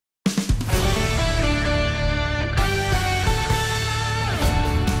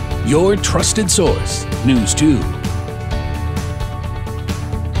your trusted source, News 2.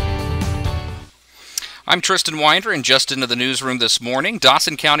 I'm Tristan Winder, and just into the newsroom this morning,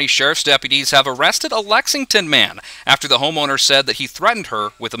 Dawson County Sheriff's deputies have arrested a Lexington man after the homeowner said that he threatened her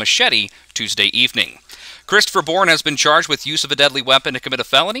with a machete Tuesday evening. Christopher Bourne has been charged with use of a deadly weapon to commit a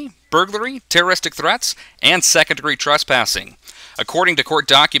felony, burglary, terroristic threats, and second-degree trespassing. According to court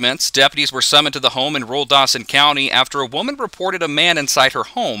documents, deputies were summoned to the home in rural Dawson County after a woman reported a man inside her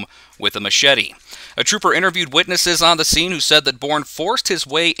home with a machete. A trooper interviewed witnesses on the scene who said that Bourne forced his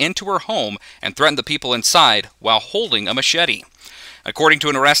way into her home and threatened the people inside while holding a machete. According to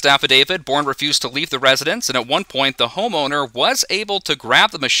an arrest affidavit, Bourne refused to leave the residence, and at one point the homeowner was able to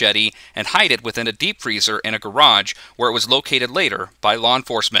grab the machete and hide it within a deep freezer in a garage, where it was located later by law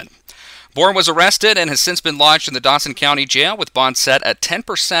enforcement. Bourne was arrested and has since been lodged in the Dawson County Jail with bond set at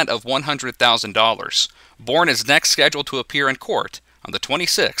 10% of $100,000. Bourne is next scheduled to appear in court on the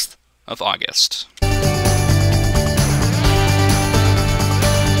 26th of August.